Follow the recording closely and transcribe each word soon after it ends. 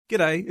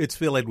G'day, it's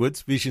Phil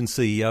Edwards, Vision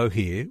CEO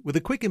here, with a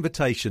quick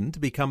invitation to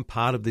become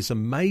part of this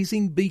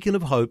amazing beacon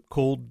of hope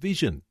called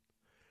Vision.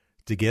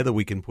 Together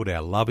we can put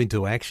our love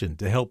into action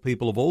to help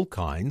people of all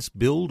kinds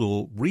build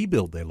or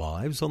rebuild their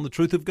lives on the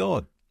truth of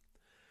God.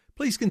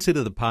 Please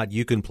consider the part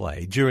you can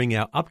play during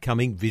our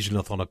upcoming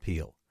Visionathon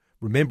appeal,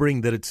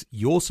 remembering that it's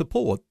your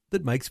support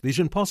that makes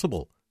Vision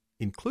possible,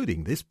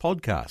 including this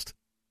podcast.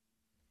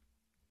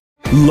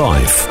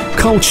 Life,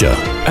 culture,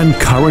 and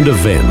current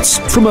events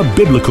from a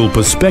biblical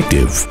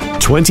perspective.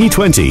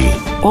 2020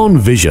 on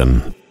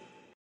Vision.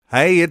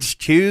 Hey, it's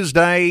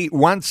Tuesday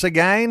once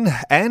again,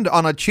 and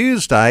on a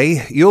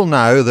Tuesday, you'll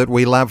know that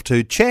we love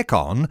to check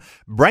on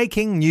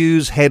breaking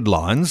news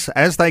headlines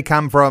as they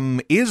come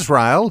from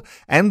Israel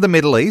and the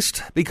Middle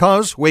East,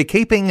 because we're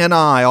keeping an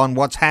eye on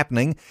what's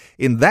happening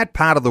in that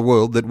part of the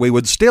world that we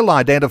would still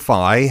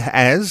identify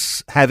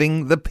as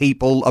having the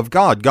people of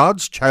God,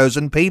 God's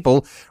chosen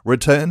people,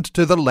 returned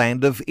to the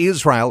land of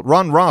Israel.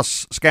 Ron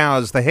Ross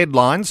scours the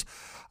headlines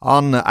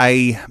on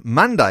a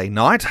Monday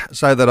night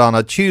so that on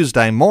a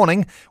Tuesday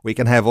morning we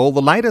can have all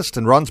the latest.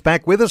 And Ron's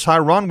back with us. Hi,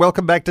 Ron.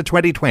 Welcome back to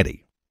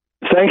 2020.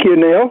 Thank you,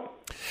 Neil.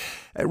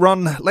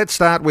 Ron, let's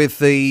start with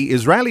the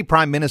Israeli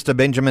Prime Minister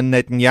Benjamin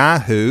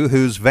Netanyahu,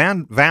 who's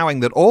vowing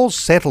that all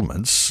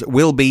settlements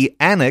will be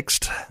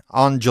annexed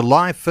on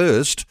July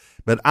 1st,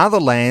 but other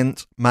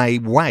lands may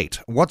wait.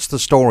 What's the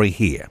story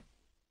here?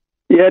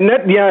 Yeah,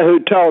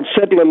 Netanyahu told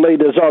settler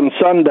leaders on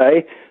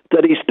Sunday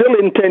that he still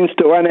intends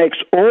to annex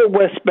all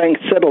West Bank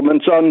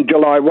settlements on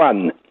July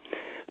 1.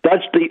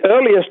 That's the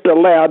earliest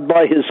allowed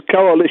by his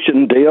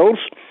coalition deals,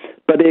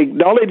 but he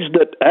acknowledged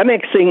that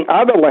annexing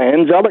other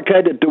lands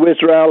allocated to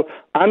Israel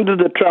under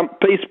the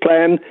Trump peace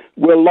plan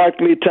will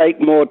likely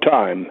take more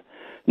time.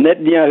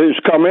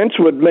 Netanyahu's comments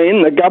would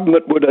mean the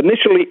government would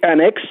initially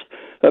annex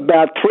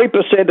about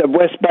 3% of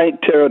West Bank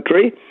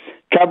territory,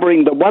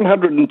 covering the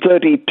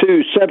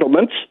 132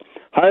 settlements,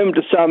 home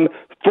to some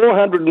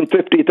 450,000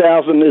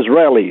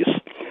 Israelis.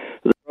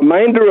 The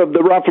remainder of the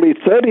roughly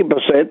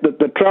 30% that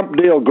the Trump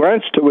deal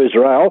grants to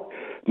Israel,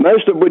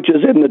 most of which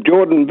is in the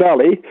Jordan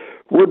Valley,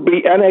 would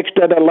be annexed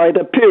at a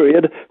later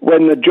period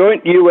when the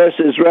joint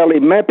U.S.-Israeli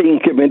Mapping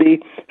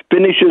Committee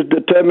finishes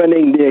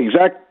determining the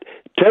exact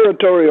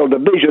territorial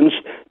divisions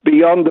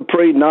beyond the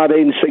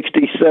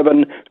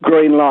pre-1967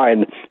 Green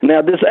Line.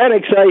 Now, this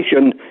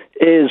annexation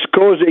is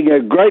causing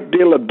a great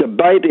deal of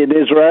debate in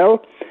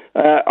Israel.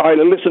 I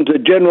listened to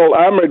General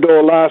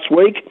Amador last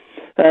week,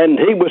 and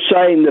he was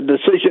saying the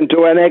decision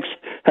to annex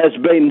has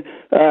been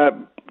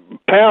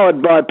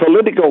powered by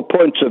political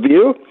points of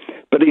view,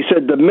 but he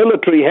said the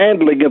military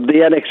handling of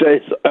the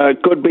annexes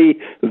could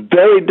be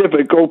very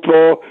difficult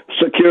for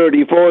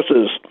security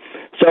forces.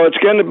 So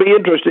it's going to be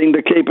interesting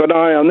to keep an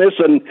eye on this,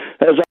 and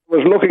as I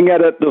was looking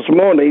at it this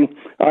morning,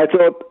 I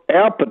thought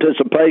our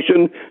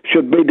participation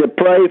should be to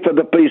pray for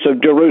the peace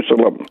of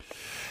Jerusalem.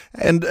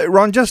 And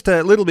Ron, just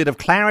a little bit of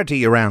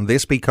clarity around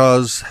this,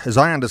 because as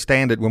I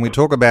understand it, when we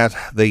talk about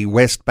the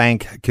West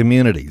Bank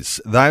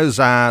communities, those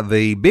are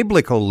the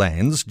biblical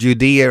lands,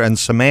 Judea and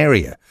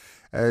Samaria.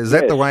 Is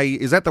that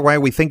the way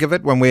we think of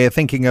it when we're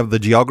thinking of the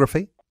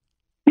geography?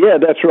 Yeah,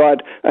 that's right.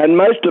 And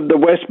most of the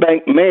West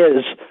Bank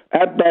mayors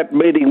at that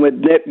meeting with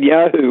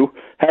Netanyahu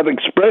have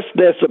expressed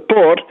their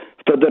support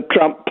for the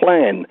Trump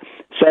plan.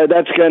 So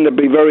that's going to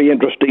be very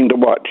interesting to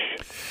watch.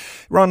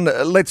 Ron,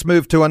 let's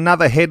move to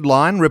another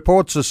headline.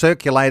 Reports are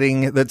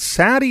circulating that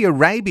Saudi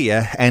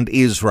Arabia and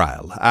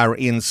Israel are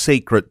in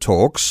secret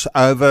talks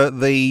over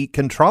the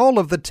control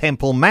of the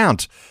Temple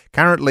Mount,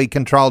 currently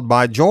controlled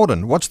by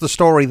Jordan. What's the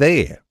story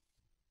there?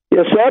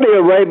 Yeah, Saudi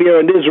Arabia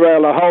and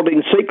Israel are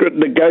holding secret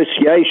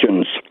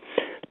negotiations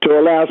to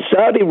allow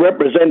Saudi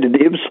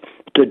representatives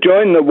to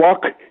join the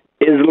Waqf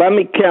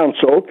Islamic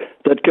Council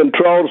that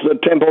controls the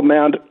Temple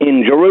Mount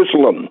in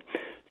Jerusalem.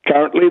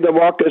 Currently, the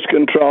Waqf is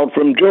controlled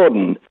from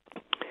Jordan.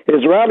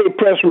 Israeli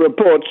press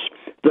reports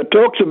that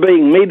talks are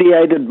being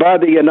mediated by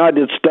the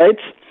United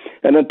States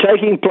and are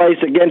taking place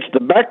against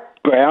the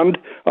background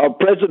of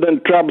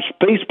President Trump's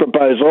peace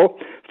proposal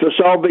for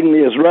solving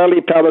the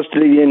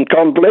Israeli-Palestinian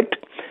conflict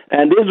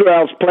and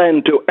Israel's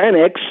plan to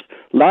annex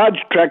large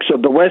tracts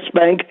of the West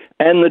Bank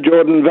and the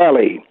Jordan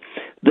Valley.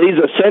 These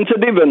are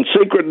sensitive and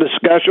secret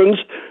discussions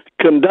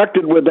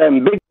conducted with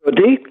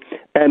ambiguity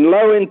and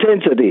low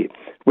intensity,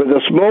 with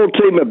a small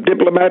team of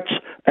diplomats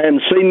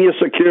and senior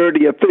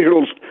security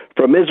officials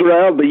from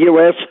Israel, the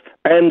U.S.,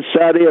 and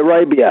Saudi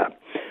Arabia.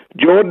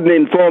 Jordan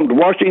informed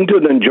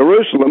Washington and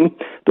Jerusalem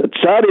that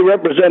Saudi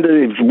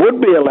representatives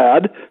would be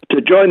allowed to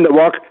join the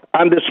Waqf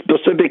under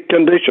specific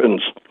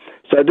conditions.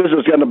 So this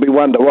is going to be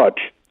one to watch.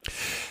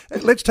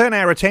 Let's turn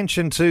our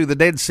attention to the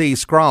Dead Sea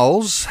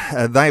Scrolls.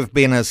 They've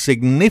been a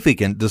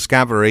significant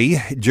discovery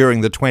during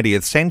the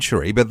 20th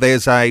century, but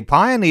there's a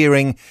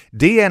pioneering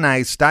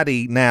DNA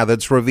study now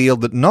that's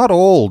revealed that not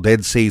all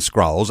Dead Sea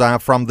Scrolls are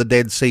from the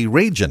Dead Sea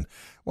region.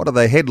 What are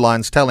the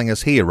headlines telling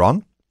us here,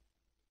 Ron?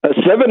 A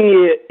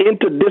 7-year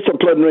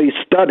interdisciplinary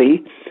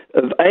study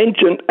of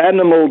ancient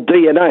animal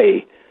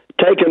DNA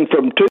taken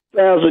from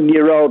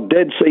 2,000-year-old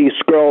Dead Sea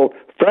Scroll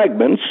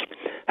fragments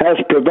has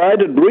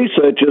provided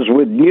researchers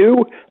with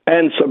new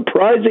and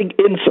surprising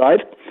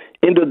insight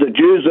into the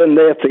Jews and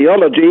their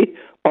theology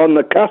on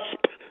the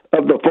cusp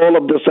of the fall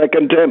of the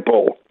Second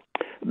Temple.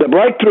 The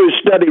breakthrough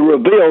study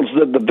reveals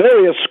that the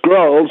various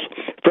scrolls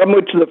from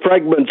which the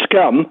fragments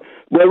come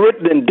were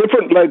written in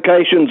different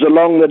locations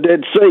along the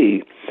Dead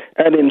Sea,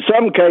 and in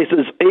some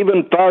cases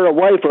even far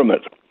away from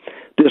it.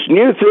 This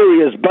new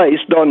theory is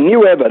based on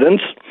new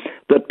evidence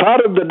that part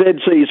of the Dead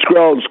Sea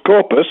Scrolls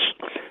corpus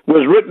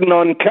was written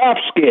on calf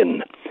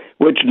skin,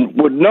 which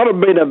would not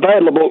have been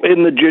available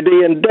in the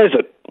Judean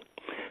desert.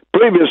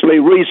 Previously,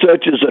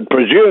 researchers had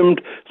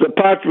presumed the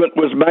parchment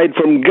was made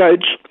from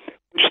goats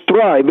which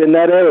thrive in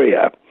that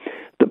area.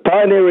 The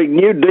pioneering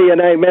new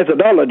DNA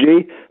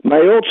methodology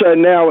may also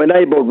now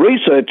enable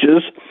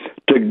researchers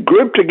to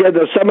group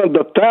together some of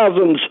the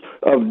thousands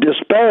of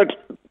disparate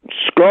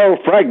scroll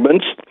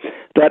fragments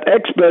that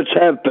experts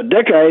have for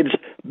decades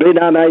been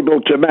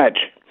unable to match.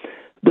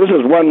 This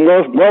is one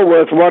well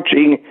worth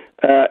watching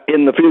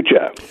in the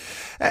future.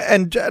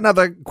 And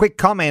another quick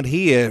comment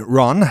here,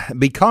 Ron.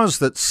 Because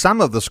that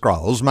some of the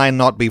scrolls may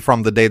not be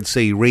from the Dead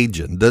Sea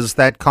region, does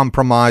that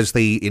compromise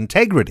the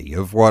integrity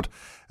of what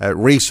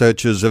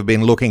researchers have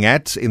been looking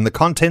at in the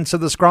contents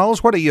of the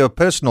scrolls? What are your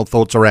personal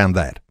thoughts around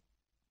that?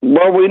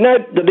 Well, we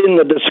note that in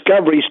the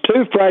discoveries,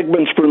 2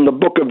 fragments from the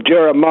book of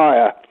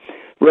Jeremiah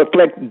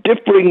reflect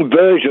differing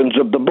versions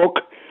of the book,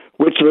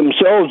 which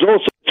themselves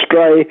also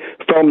stray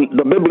from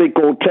the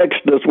biblical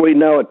text as we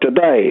know it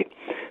today.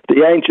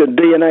 The ancient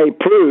DNA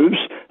proves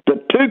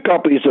that 2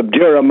 copies of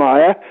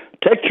Jeremiah,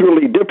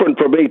 textually different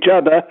from each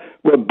other,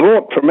 were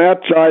brought from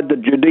outside the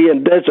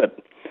Judean desert.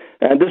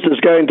 And this is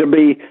going to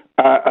be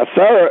a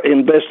thorough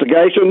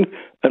investigation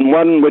and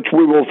one which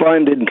we will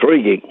find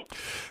intriguing.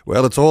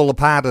 Well, it's all a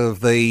part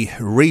of the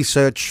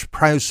research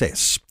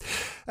process.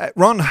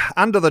 Ron,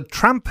 under the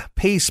Trump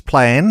peace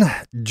plan,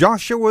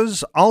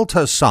 Joshua's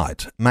altar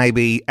site may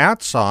be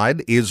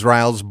outside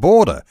Israel's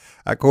border,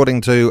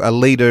 according to a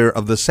leader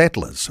of the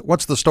settlers.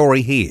 What's the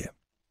story here?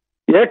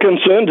 Yeah,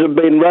 concerns have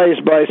been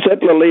raised by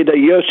settler leader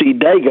Yossi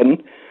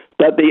Dagan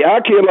that the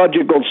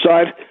archaeological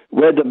site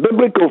where the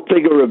biblical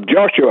figure of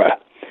Joshua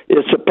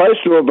is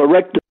supposed to have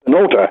erected an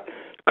altar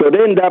could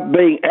end up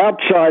being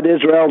outside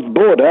Israel's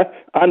border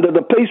under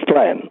the peace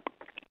plan.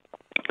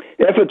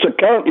 Efforts are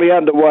currently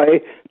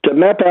underway to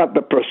map out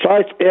the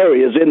precise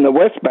areas in the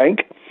West Bank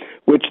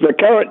which the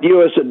current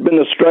US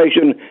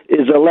administration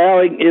is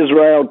allowing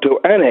Israel to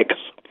annex.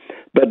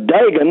 But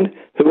Dagan,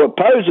 who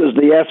opposes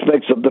the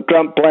aspects of the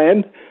Trump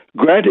plan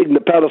granting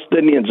the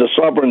Palestinians a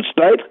sovereign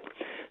state,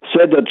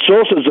 said that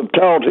sources have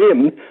told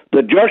him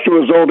that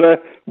Joshua's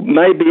altar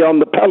may be on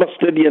the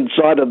Palestinian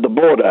side of the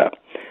border.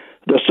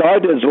 The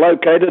site is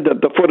located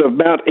at the foot of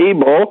Mount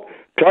Ebal,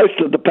 close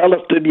to the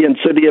Palestinian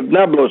city of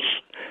Nablus,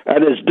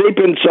 and is deep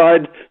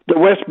inside the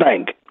West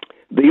Bank.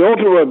 The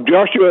altar of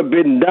Joshua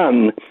bin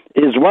Nun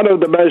is one of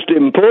the most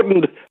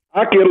important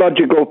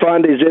archaeological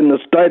findings in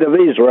the state of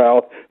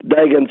Israel,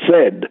 Dagan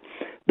said.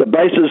 The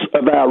basis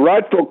of our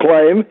rightful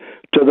claim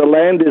to the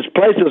land is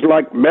places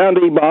like Mount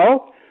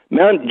Ebal,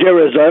 Mount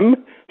Gerizim,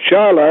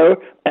 Shiloh,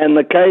 and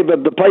the Cave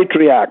of the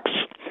Patriarchs.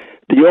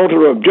 The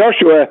altar of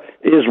Joshua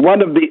is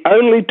one of the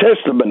only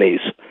testimonies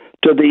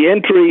to the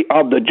entry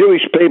of the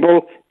Jewish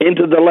people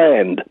into the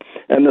land,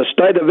 and the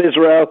state of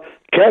Israel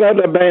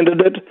cannot abandon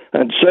it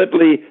and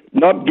certainly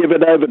not give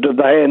it over to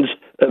the hands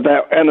of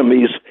our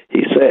enemies,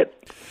 he said.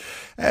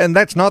 And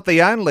that's not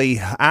the only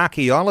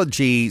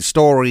archaeology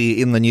story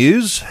in the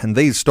news. And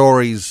these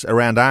stories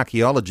around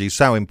archaeology are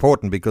so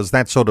important because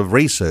that sort of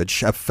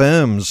research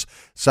affirms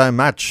so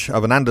much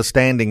of an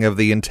understanding of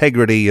the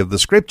integrity of the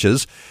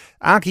scriptures.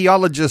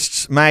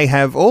 Archaeologists may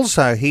have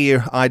also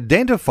here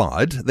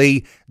identified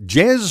the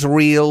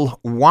Jezreel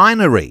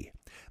winery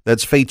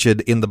that's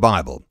featured in the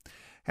Bible.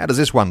 How does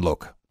this one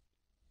look?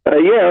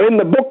 In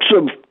the books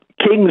of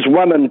Kings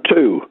 1 and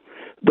 2,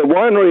 the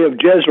winery of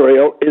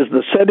Jezreel is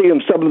the setting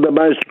of some of the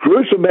most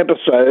gruesome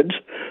episodes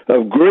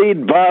of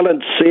greed,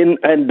 violence, sin,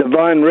 and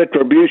divine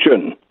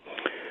retribution.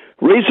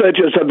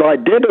 Researchers have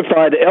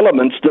identified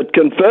elements that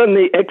confirm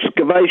the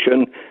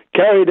excavation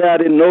carried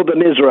out in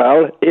northern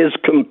Israel is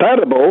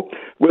compatible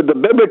with the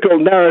biblical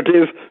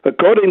narrative,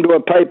 according to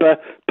a paper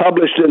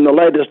published in the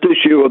latest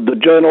issue of the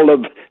Journal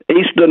of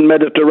Eastern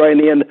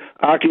Mediterranean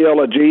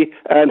Archaeology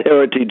and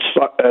Heritage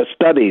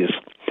Studies.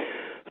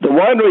 The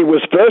winery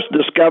was first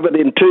discovered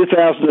in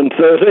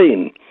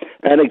 2013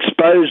 and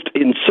exposed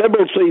in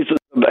several seasons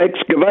of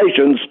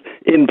excavations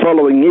in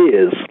following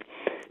years.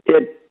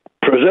 It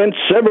presents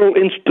several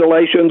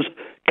installations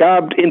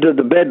carved into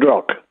the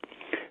bedrock.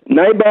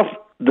 Naboth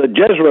the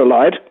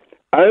Jezreelite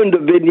owned a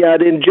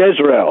vineyard in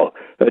Jezreel,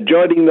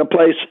 adjoining the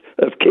place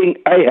of King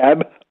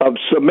Ahab of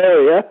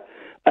Samaria.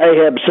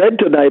 Ahab said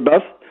to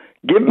Naboth,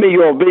 "Give me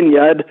your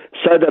vineyard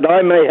so that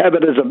I may have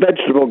it as a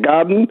vegetable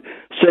garden,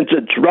 since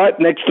it's right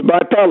next to my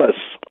palace.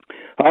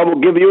 I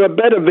will give you a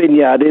better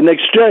vineyard in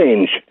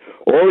exchange,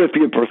 or if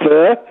you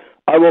prefer,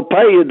 I will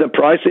pay you the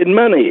price in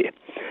money."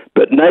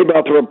 But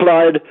Naboth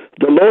replied,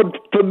 "The Lord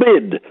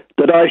forbid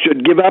that I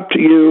should give up to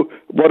you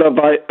what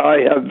I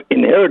have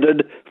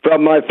inherited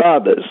from my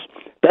fathers."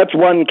 That's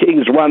 1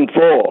 Kings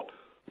 1:4.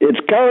 It's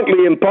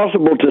currently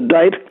impossible to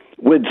date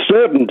with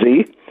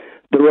certainty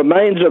the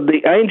remains of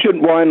the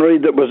ancient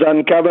winery that was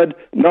uncovered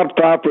not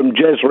far from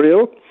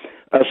Jezreel,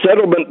 a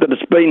settlement that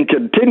has been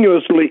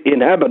continuously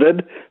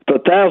inhabited for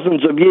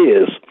thousands of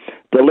years.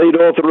 The lead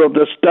author of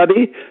the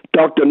study,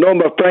 Dr.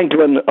 Norma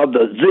Franklin of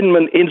the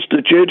Zinman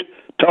Institute,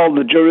 told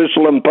the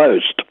Jerusalem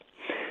Post.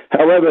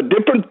 However,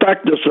 different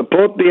factors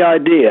support the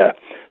idea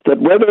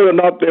that whether or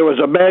not there was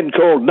a man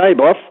called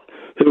Naboth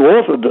who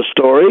authored the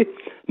story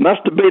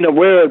must have been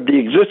aware of the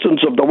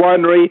existence of the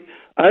winery,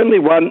 only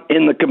one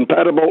in the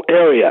compatible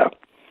area.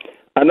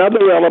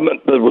 Another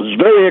element that was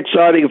very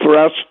exciting for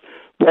us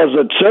was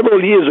that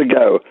several years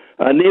ago,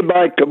 a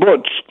nearby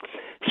kibbutz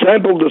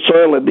sampled the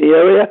soil in the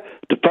area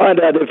to find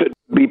out if it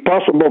would be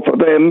possible for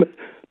them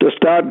to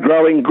start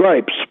growing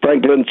grapes,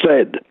 Franklin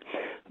said.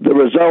 The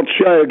results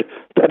showed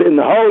that in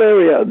the whole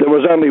area there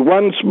was only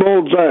one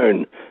small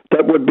zone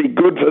that would be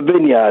good for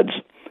vineyards,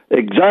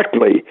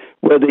 exactly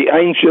where the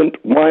ancient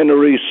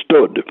winery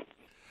stood.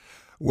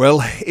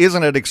 Well,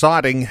 isn't it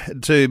exciting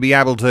to be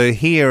able to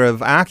hear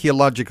of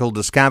archaeological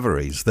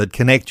discoveries that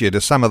connect you to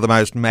some of the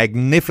most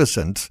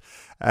magnificent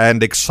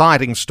and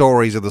exciting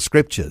stories of the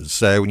scriptures?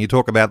 So when you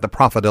talk about the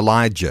prophet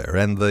Elijah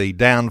and the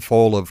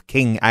downfall of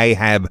King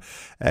Ahab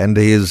and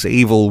his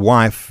evil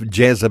wife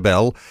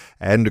Jezebel,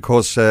 and of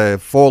course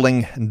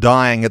falling,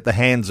 dying at the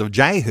hands of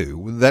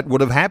Jehu, that would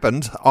have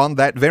happened on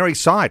that very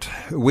site,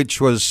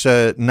 which was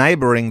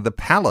neighbouring the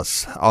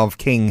palace of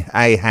King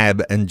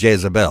Ahab and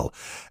Jezebel.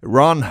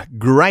 Ron,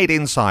 great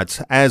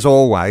insights as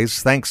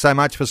always. Thanks so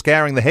much for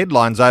scouring the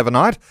headlines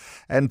overnight,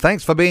 and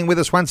thanks for being with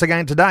us once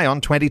again today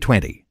on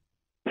 2020.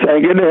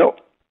 Thank you, Neil.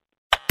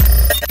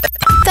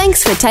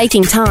 Thanks for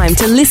taking time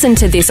to listen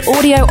to this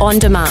audio on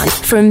demand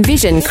from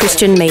Vision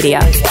Christian Media.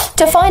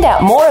 To find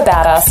out more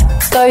about us,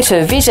 go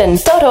to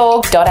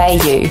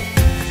vision.org.au.